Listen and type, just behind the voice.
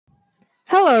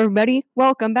Hello, everybody.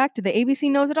 Welcome back to the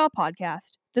ABC Knows It All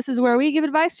podcast. This is where we give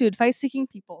advice to advice-seeking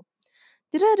people.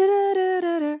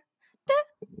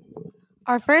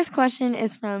 Our first question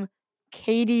is from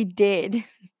Katie Did.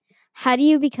 How do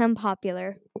you become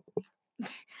popular?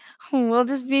 We'll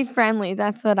just be friendly.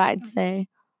 That's what I'd say.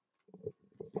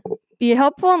 Be a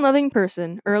helpful and loving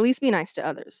person, or at least be nice to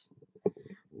others.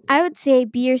 I would say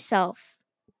be yourself.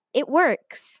 It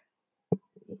works.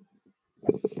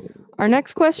 Our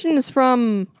next question is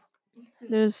from...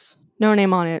 There's no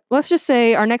name on it. Let's just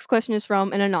say our next question is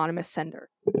from an anonymous sender.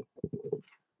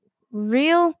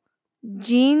 Real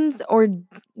jeans or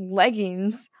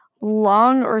leggings,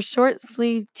 long or short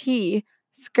sleeve tee,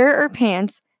 skirt or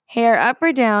pants, hair up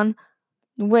or down.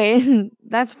 Wait,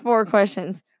 that's 4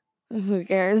 questions. Who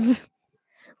cares?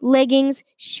 Leggings,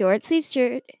 short sleeve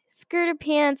shirt, skirt or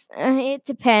pants, it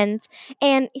depends,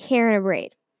 and hair in a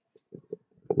braid.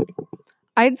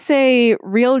 I'd say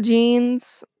real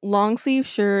jeans, long sleeve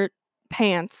shirt,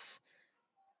 pants,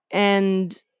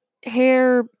 and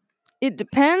hair. It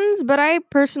depends, but I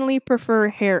personally prefer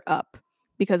hair up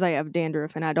because I have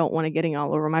dandruff and I don't want it getting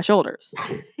all over my shoulders.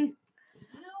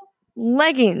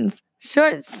 Leggings,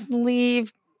 short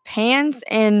sleeve pants,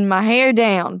 and my hair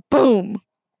down. Boom.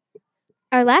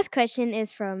 Our last question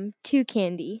is from To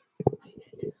Candy.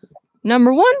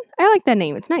 Number 1, I like that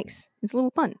name. It's nice. It's a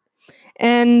little fun.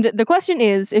 And the question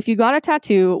is, if you got a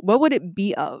tattoo, what would it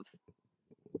be of?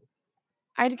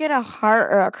 I'd get a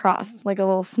heart or a cross, like a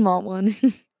little small one.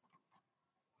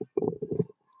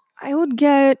 I would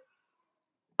get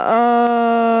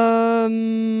I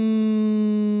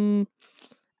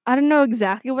don't know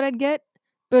exactly what I'd get,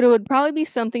 but it would probably be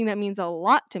something that means a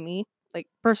lot to me, like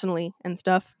personally and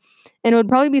stuff. And it would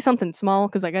probably be something small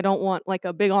because like I don't want like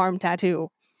a big arm tattoo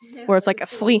where it's like a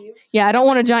sleeve. Yeah, I don't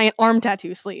want a giant arm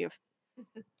tattoo sleeve.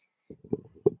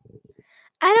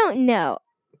 I don't know.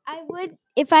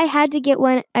 If I had to get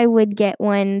one, I would get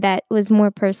one that was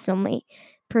more personal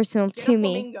to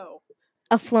me.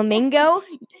 A flamingo?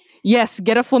 Yes,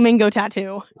 get a flamingo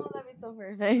tattoo. Oh, that'd be so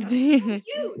perfect. Cute.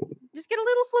 Just get a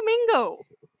little flamingo.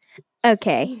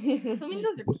 Okay.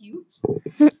 Flamingos are cute.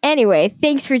 Anyway,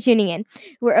 thanks for tuning in.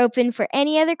 We're open for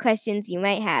any other questions you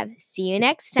might have. See you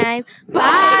next time.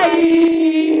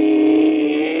 Bye.